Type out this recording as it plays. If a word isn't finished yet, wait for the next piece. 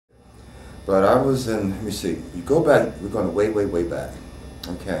But I was in, let me see, you go back, we're going way, way, way back.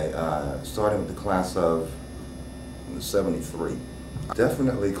 Okay, starting with the class of 73.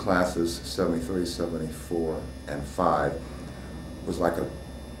 Definitely classes 73, 74, and 5 was like a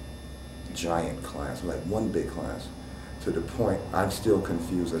giant class, like one big class, to the point I'm still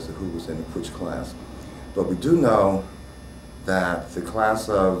confused as to who was in which class. But we do know that the class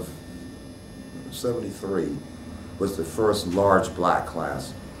of 73 was the first large black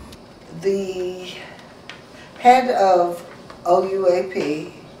class. The head of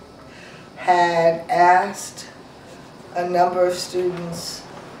OUAP had asked a number of students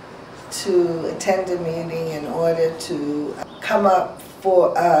to attend a meeting in order to come up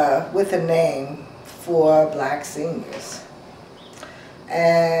with a name for black seniors.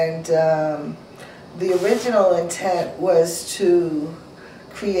 And the original intent was to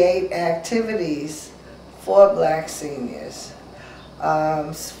create activities for black seniors,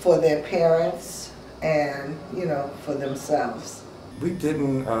 for their parents and, you know, for themselves. We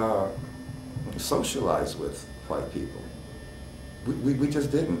didn't socialize with white people. We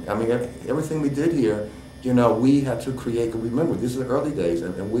just didn't. I mean, everything we did here, you know, we had to create, remember, these are the early days,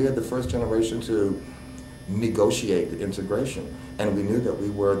 and we are the first generation to negotiate the integration. And we knew that we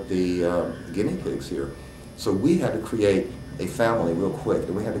were the guinea pigs here. So we had to create a family real quick,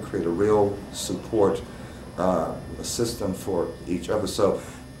 and we had to create a real support system for each other. So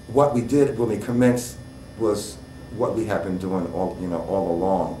what we did when we commenced was what we had been doing all, you know, all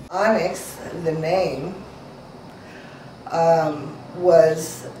along. Onyx, the name,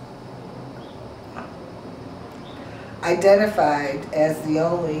 was identified as the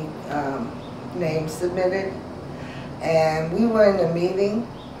only name submitted, and we were in a meeting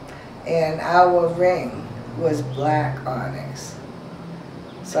and our ring was black onyx.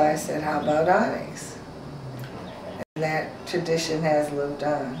 So I said, how about Onyx? And that tradition has lived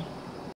on.